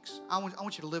 6 weeks. I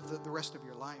want you to live the rest of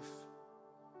your life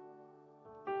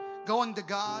going to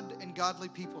God and godly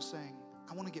people saying,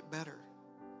 I want to get better.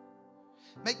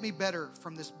 Make me better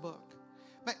from this book.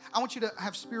 I want you to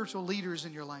have spiritual leaders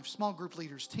in your life, small group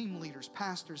leaders, team leaders,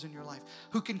 pastors in your life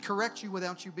who can correct you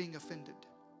without you being offended.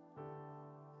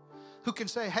 Who can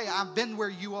say, hey, I've been where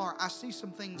you are. I see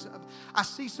some things. I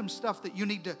see some stuff that you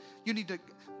need to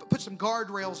put some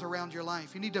guardrails around your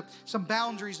life. You need some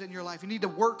boundaries in your life. You need to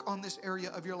work on this area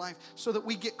of your life so that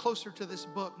we get closer to this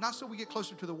book. Not so we get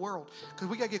closer to the world, because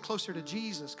we got to get closer to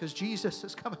Jesus, because Jesus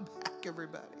is coming back,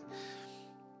 everybody.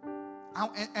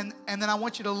 And then I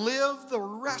want you to live the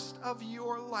rest of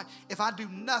your life. If I do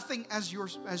nothing as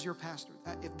your pastor,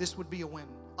 if this would be a win,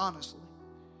 honestly,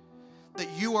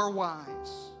 that you are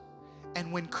wise.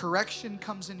 And when correction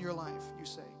comes in your life, you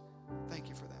say, thank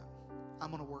you for that. I'm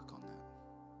going to work on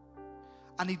that.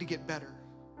 I need to get better.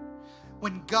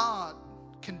 When God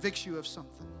convicts you of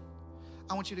something,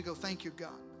 I want you to go, thank you,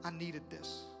 God. I needed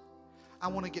this. I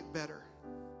want to get better.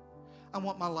 I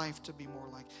want my life to be more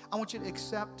like. I want you to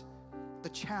accept the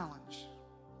challenge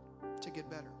to get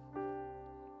better.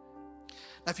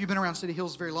 Now, if you've been around City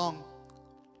Hills very long,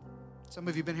 some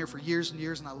of you have been here for years and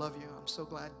years, and I love you. I'm so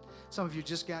glad. Some of you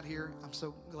just got here. I'm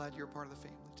so glad you're a part of the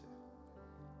family too.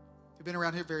 If you've been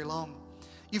around here very long,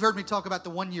 you've heard me talk about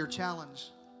the 1-year challenge.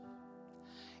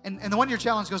 And the 1-year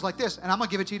challenge goes like this, and I'm going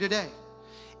to give it to you today.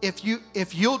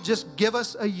 If you'll just give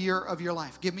us a year of your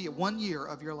life, give me 1 year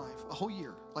of your life, a whole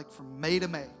year, like from May to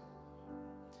May,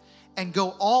 and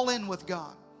go all in with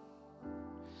God,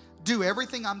 Do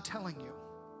everything I'm telling you.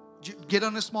 Get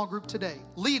on a small group today.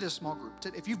 Lead a small group.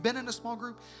 If you've been in a small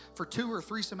group for 2 or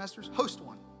 3 semesters, host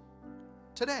one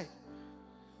today.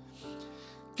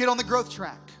 Get on the growth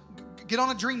track. Get on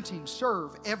a dream team.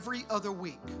 Serve every other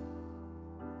week.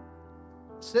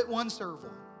 Sit one, serve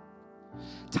one.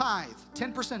 Tithe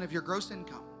 10% of your gross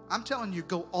income. I'm telling you,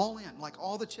 go all in, like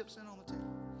all the chips in on the table.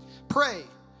 Pray.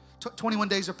 21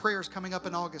 days of prayer is coming up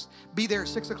in August. Be there at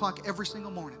 6 o'clock every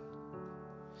single morning.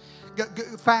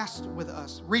 Fast with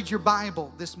us. Read your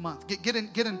Bible this month. Get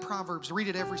in Proverbs. Read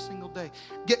it every single day.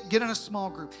 Get in a small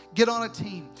group. Get on a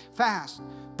team. Fast.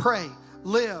 Pray.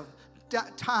 Live.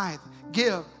 Tithe.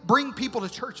 Give. Bring people to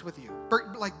church with you.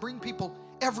 Bring people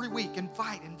every week.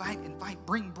 Invite.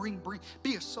 Bring.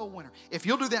 Be a soul winner. If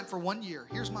you'll do that for 1 year,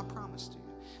 here's my promise to you.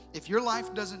 If your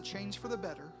life doesn't change for the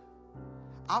better,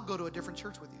 I'll go to a different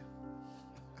church with you.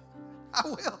 I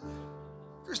will.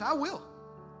 Chris, I will.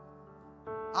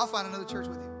 I'll find another church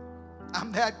with you.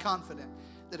 I'm that confident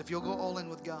that if you'll go all in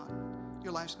with God,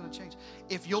 your life's going to change.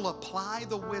 If you'll apply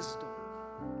the wisdom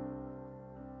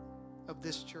of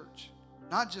this church,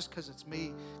 not just because it's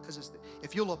me,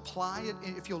 if you'll apply it,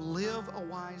 if you'll live a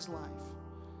wise life,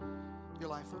 your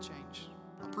life will change.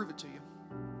 I'll prove it to you.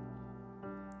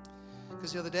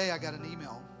 Because the other day I got an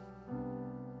email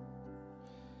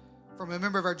from a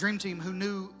member of our dream team who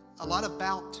knew a lot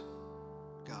about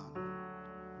God.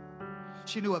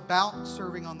 She knew about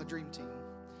serving on the dream team.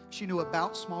 She knew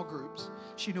about small groups.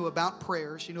 She knew about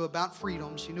prayer. She knew about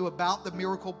freedom. She knew about the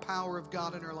miracle power of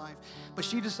God in her life. But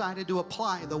she decided to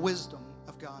apply the wisdom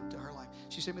of God to her life.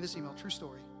 She sent me this email, true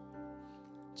story,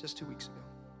 just 2 weeks ago.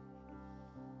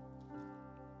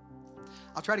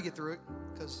 I'll try to get through it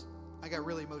because I got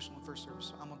really emotional in first service,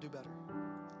 so I'm going to do better.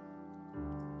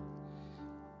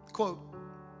 Quote,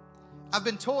 I've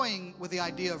been toying with the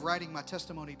idea of writing my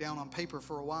testimony down on paper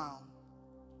for a while.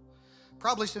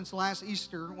 Probably since last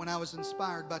Easter when I was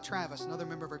inspired by Travis, another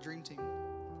member of our dream team,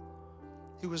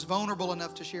 who was vulnerable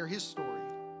enough to share his story.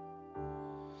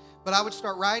 But I would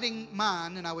start writing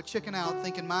mine and I would chicken out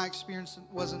thinking my experience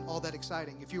wasn't all that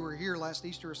exciting. If you were here last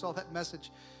Easter or saw that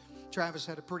message, Travis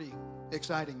had a pretty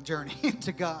exciting journey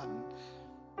to God.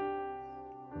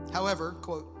 However,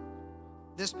 quote,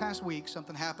 this past week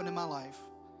something happened in my life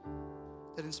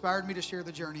that inspired me to share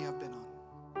the journey I've been on.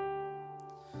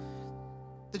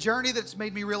 The journey that's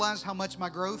made me realize how much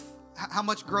growth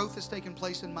has taken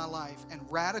place in my life and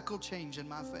radical change in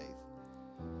my faith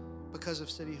because of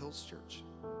City Hills Church.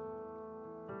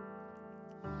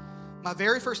 My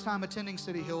very first time attending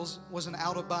City Hills was an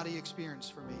out-of-body experience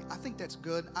for me. I think that's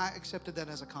good. I accepted that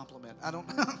as a compliment. I don't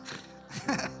know.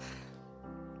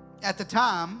 At the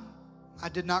time, I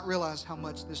did not realize how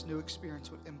much this new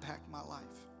experience would impact my life.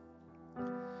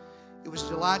 It was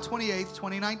July 28th,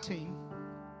 2019.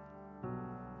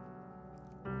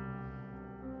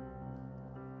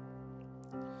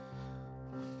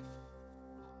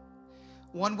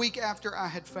 One week after I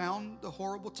had found the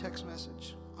horrible text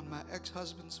message on my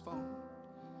ex-husband's phone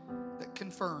that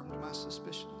confirmed my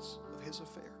suspicions of his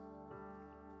affair.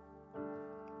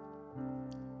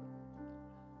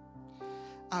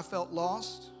 I felt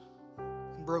lost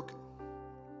and broken.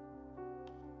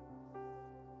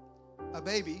 My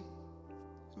baby,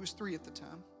 who was 3 at the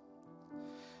time,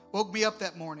 woke me up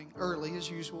that morning early as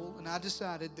usual, and I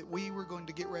decided that we were going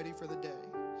to get ready for the day.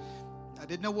 I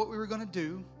didn't know what we were going to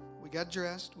do. We got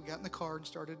dressed, we got in the car and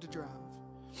started to drive.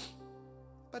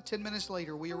 About 10 minutes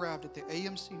later, we arrived at the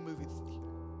AMC movie theater.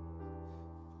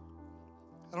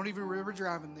 I don't even remember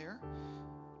driving there.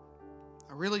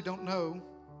 I really don't know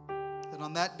that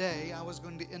on that day I was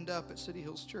going to end up at City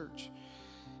Hills Church.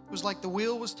 It was like the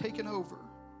wheel was taken over.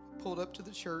 I pulled up to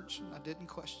the church and I didn't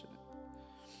question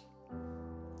it.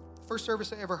 The first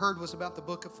service I ever heard was about the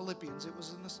book of Philippians. It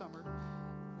was in the summer.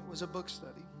 It was a book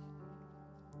study.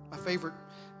 My favorite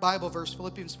Bible verse,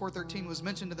 Philippians 4:13, was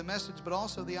mentioned in the message, but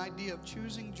also the idea of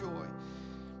choosing joy.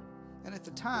 And at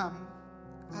the time,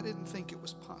 I didn't think it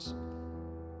was possible.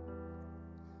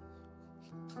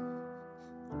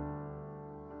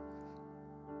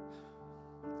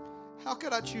 How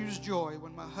could I choose joy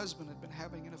when my husband had been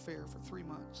having an affair for 3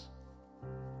 months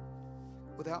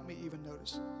without me even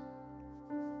noticing?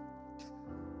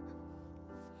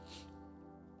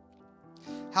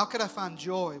 How could I find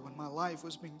joy when my life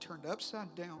was being turned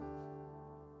upside down?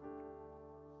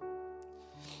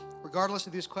 Regardless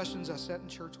of these questions, I sat in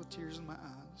church with tears in my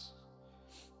eyes.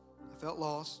 I felt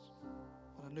lost,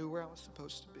 but I knew where I was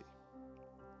supposed to be.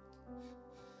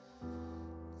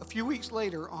 A few weeks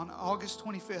later, on August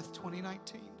 25th,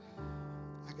 2019,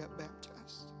 I got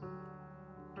baptized.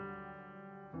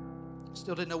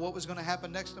 Still didn't know what was going to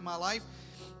happen next in my life,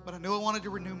 but I knew I wanted to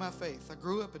renew my faith. I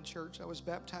grew up in church. I was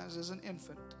baptized as an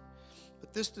infant.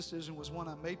 But this decision was one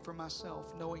I made for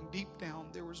myself, knowing deep down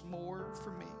there was more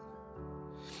for me.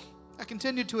 I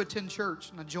continued to attend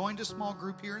church, and I joined a small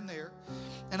group here and there,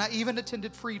 and I even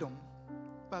attended Freedom.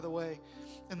 By the way,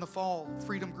 in the fall,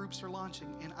 Freedom groups are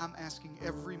launching, and I'm asking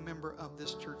every member of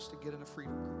this church to get in a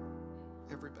Freedom group.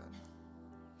 Everybody.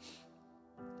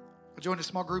 I joined a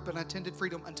small group and I attended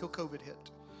Freedom until COVID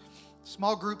hit. The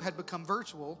small group had become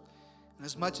virtual, and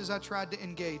as much as I tried to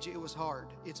engage, it was hard.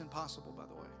 It's impossible, by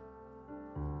the way.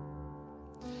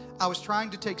 I was trying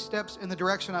to take steps in the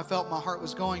direction I felt my heart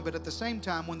was going, but at the same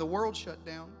time, when the world shut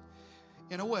down,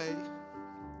 in a way,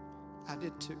 I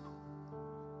did too.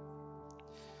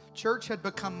 Church had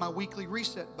become my weekly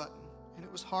reset button, and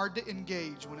it was hard to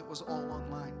engage when it was all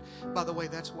online. By the way,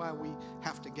 that's why we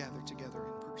have to gather together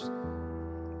in person.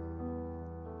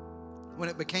 When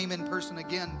it became in person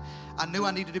again, I knew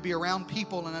I needed to be around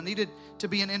people, and I needed to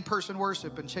be in in-person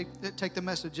worship and take the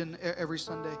message in every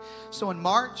Sunday. So in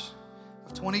March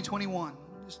of 2021,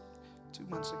 just 2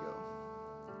 months ago,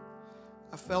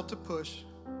 I felt a push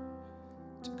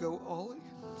to go all in.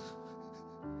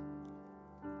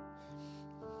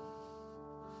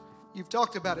 You've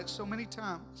talked about it so many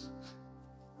times.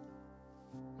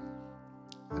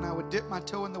 And I would dip my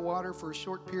toe in the water for a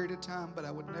short period of time, but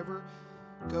I would never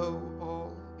go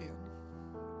all in.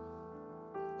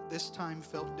 But this time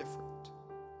felt different.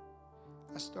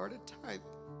 I started tithing.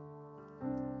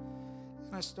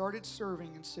 And I started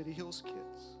serving in City Hills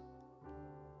Kids.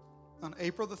 On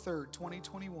April the 3rd,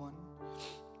 2021,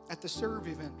 at the Serve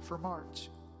event for March,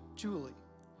 Julie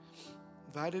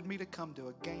invited me to come to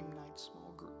a game night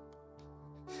small group.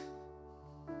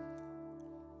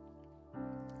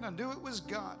 And I knew it was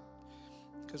God,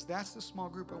 because that's the small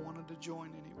group I wanted to join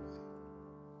anyway.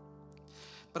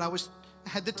 But I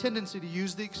had the tendency to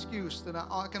use the excuse that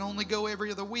I can only go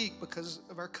every other week because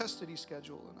of our custody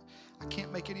schedule, and I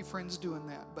can't make any friends doing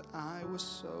that. But I was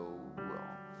so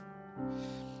wrong.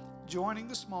 Joining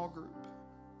the small group,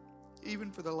 even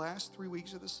for the last 3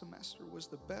 weeks of the semester, was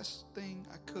the best thing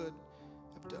I could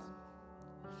have done.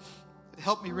 It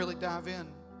helped me really dive in,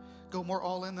 go more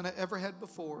all in than I ever had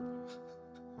before.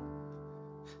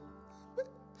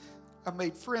 I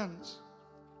made friends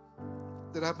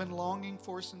that I've been longing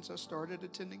for since I started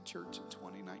attending church in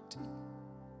 2019.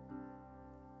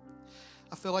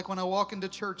 I feel like when I walk into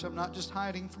church, I'm not just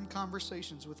hiding from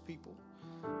conversations with people,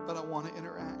 but I want to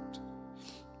interact.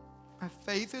 My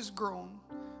faith has grown,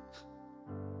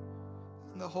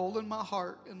 and the hole in my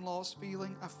heart and lost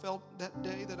feeling I felt that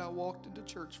day that I walked into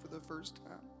church for the first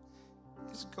time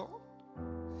is gone.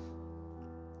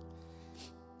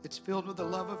 It's filled with the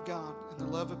love of God and the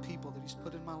love of people that He's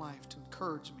put in my life to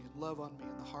encourage me and love on me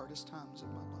in the hardest times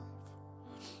in my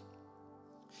life.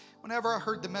 Whenever I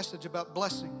heard the message about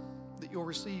blessing that you'll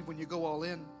receive when you go all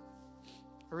in,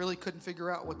 I really couldn't figure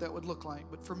out what that would look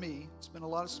like. But for me, it's been a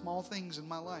lot of small things in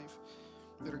my life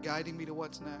that are guiding me to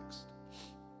what's next.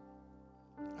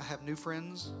 I have new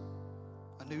friends,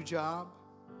 a new job,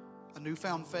 a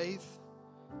newfound faith,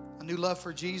 a new love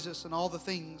for Jesus, and all the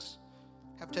things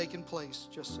have taken place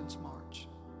just since March.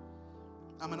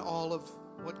 I'm in awe of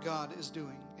what God is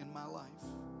doing in my life.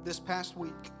 This past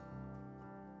week,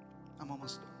 I'm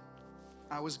almost done.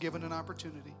 I was given an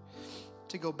opportunity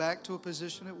to go back to a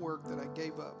position at work that I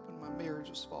gave up when my marriage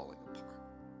was falling apart.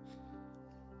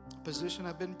 A position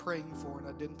I've been praying for and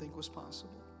I didn't think was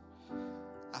possible.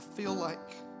 I feel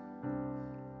like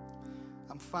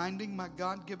I'm finding my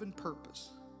God-given purpose,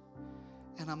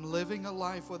 and I'm living a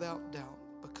life without doubt,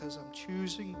 because I'm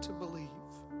choosing to believe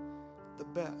the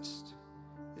best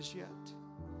is yet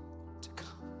to come.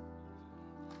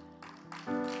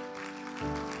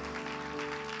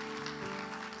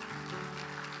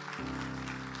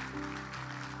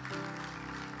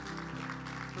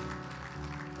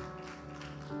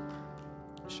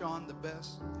 Sean, the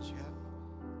best is yet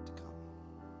to come.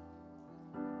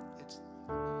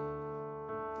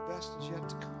 The best is yet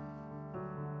to come.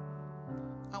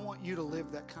 I want you to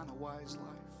live that kind of wise life.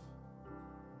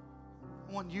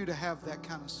 I want you to have that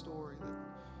kind of story,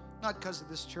 that not because of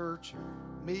this church or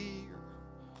me or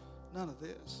none of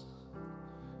this.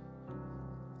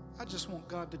 I just want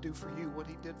God to do for you what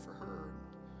He did for her.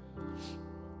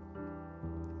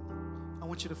 I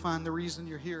want you to find the reason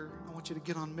you're here. I want you to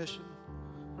get on mission.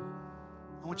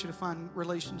 I want you to find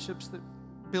relationships that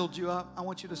build you up. I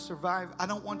want you to survive. I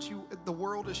don't want you, the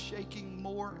world is shaking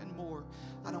more and more.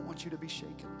 I don't want you to be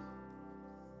shaken.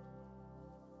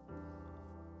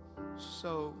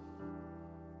 So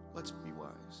let's be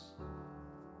wise.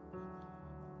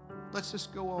 Let's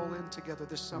just go all in together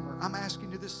this summer. I'm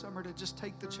asking you this summer to just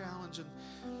take the challenge and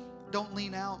don't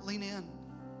lean out, lean in.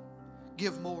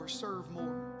 Give more, serve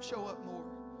more, show up more.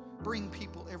 Bring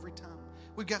people every time.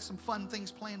 We've got some fun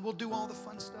things planned. We'll do all the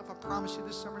fun stuff. I promise you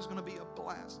this summer is going to be a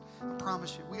blast. I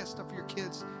promise you. We got stuff for your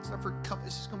kids, stuff for couples.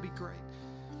 It's just going to be great.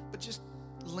 But just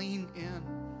lean in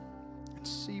and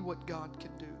see what God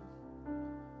can do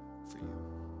for you.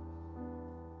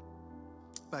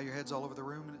 Bow your heads all over the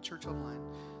room and at church online.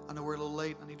 I know we're a little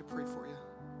late. I need to pray for you.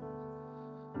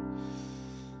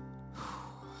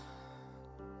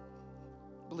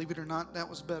 Believe it or not, that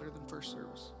was better than first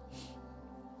service.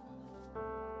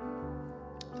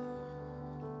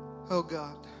 Oh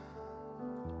God,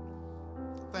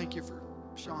 thank you for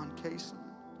Sean Kaysen.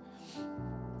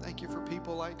 Thank you for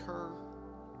people like her.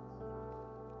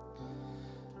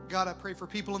 God, I pray for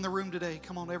people in the room today.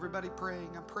 Come on, everybody praying.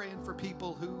 I'm praying for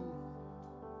people who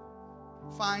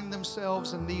find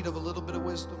themselves in need of a little bit of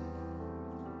wisdom.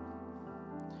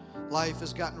 Life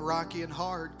has gotten rocky and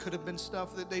hard. Could have been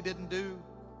stuff that they didn't do.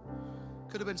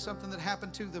 Could have been something that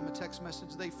happened to them, a text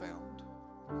message they found,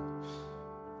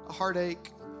 a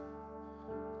heartache,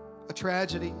 a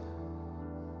tragedy.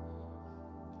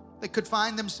 They could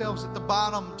find themselves at the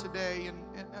bottom today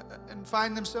and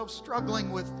find themselves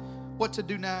struggling with what to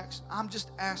do next. I'm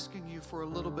just asking you for a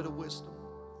little bit of wisdom.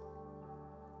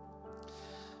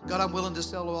 God, I'm willing to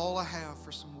sell all I have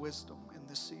for some wisdom in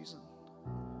this season.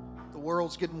 The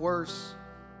world's getting worse.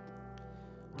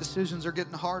 Decisions are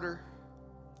getting harder.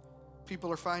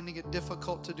 People are finding it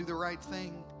difficult to do the right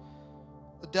thing.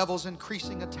 The devil's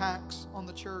increasing attacks on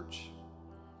the church.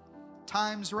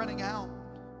 Time's running out.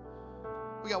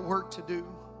 We got work to do.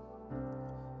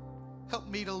 Help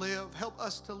me to live. Help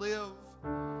us to live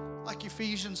like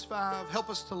Ephesians 5. Help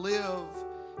us to live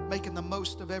making the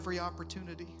most of every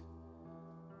opportunity.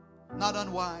 Not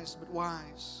unwise, but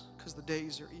wise, because the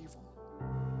days are evil.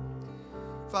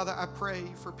 Father, I pray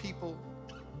for people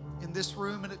in this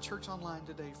room and at church online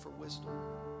today for wisdom.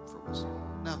 For wisdom.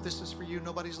 Now, if this is for you,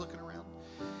 nobody's looking around.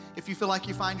 If you feel like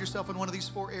you find yourself in one of these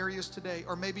 4 areas today,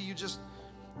 or maybe you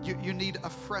need a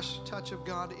fresh touch of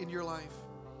God in your life,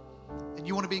 and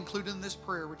you want to be included in this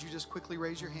prayer, would you just quickly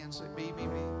raise your hand and say, me.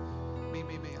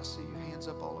 I see you hands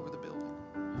up all over the building.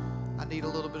 I need a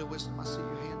little bit of wisdom. I see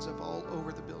you hands up all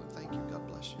over the building. Thank you. God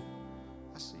bless you.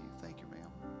 I see you. Thank you, ma'am.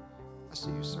 I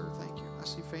see you, sir. Thank you. I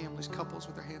see families, couples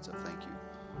with their hands up. Thank you.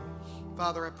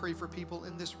 Father, I pray for people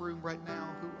in this room right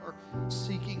now who are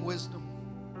seeking wisdom.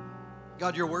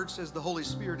 God, your word says the Holy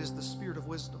Spirit is the Spirit of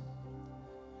wisdom.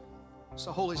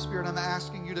 So, Holy Spirit, I'm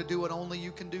asking you to do what only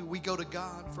you can do. We go to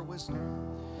God for wisdom.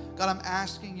 God, I'm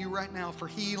asking you right now for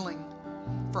healing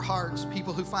for hearts,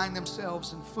 people who find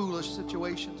themselves in foolish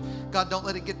situations. God, don't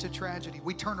let it get to tragedy.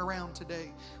 We turn around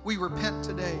today. We repent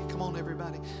today. Come on,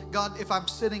 everybody. God, if I'm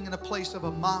sitting in a place of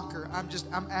a mocker, I'm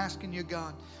asking you,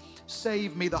 God,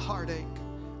 save me the heartache.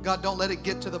 God, don't let it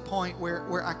get to the point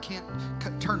where I can't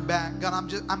turn back. God,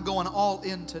 I'm going all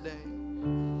in today.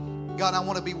 God, I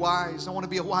want to be wise. I want to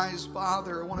be a wise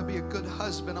father. I want to be a good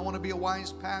husband. I want to be a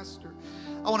wise pastor.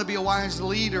 I want to be a wise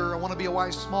leader. I want to be a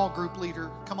wise small group leader.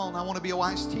 Come on, I want to be a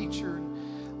wise teacher.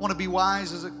 I want to be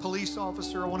wise as a police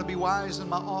officer. I want to be wise in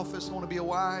my office. I want to be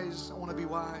wise.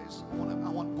 I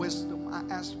want wisdom. I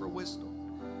ask for wisdom.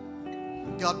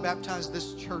 God, baptize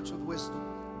this church with wisdom.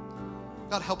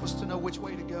 God, help us to know which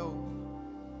way to go.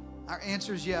 Our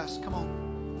answer is yes. Come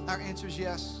on. Our answer is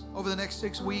yes. Over the next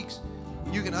 6 weeks,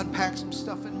 you can unpack some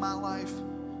stuff in my life.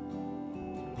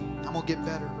 I'm going to get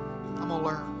better. I'm going to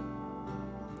learn.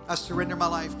 I surrender my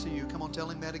life to you. Come on, tell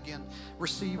him that again.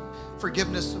 Receive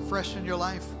forgiveness afresh in your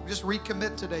life. Just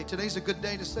recommit today. Today's a good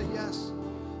day to say yes.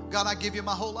 God, I give you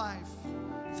my whole life.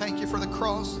 Thank you for the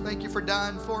cross. Thank you for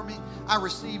dying for me. I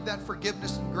receive that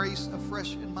forgiveness and grace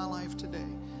afresh in my life today.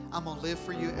 I'm going to live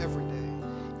for you every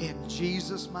day. In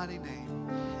Jesus' mighty name.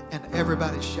 And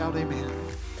everybody shout amen.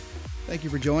 Thank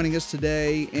you for joining us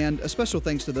today, and a special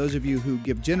thanks to those of you who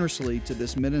give generously to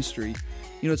this ministry.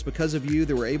 You know, it's because of you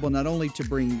that we're able not only to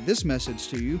bring this message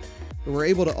to you, but we're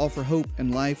able to offer hope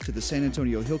and life to the San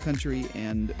Antonio Hill Country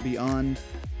and beyond.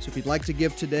 So if you'd like to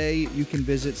give today, you can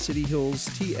visit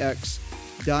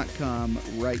cityhillstx.com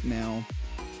right now.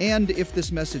 And if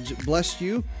this message blessed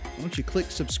you, why don't you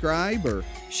click subscribe or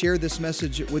share this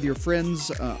message with your friends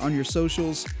on your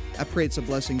socials. I pray it's a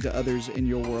blessing to others in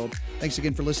your world. Thanks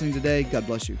again for listening today. God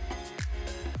bless you.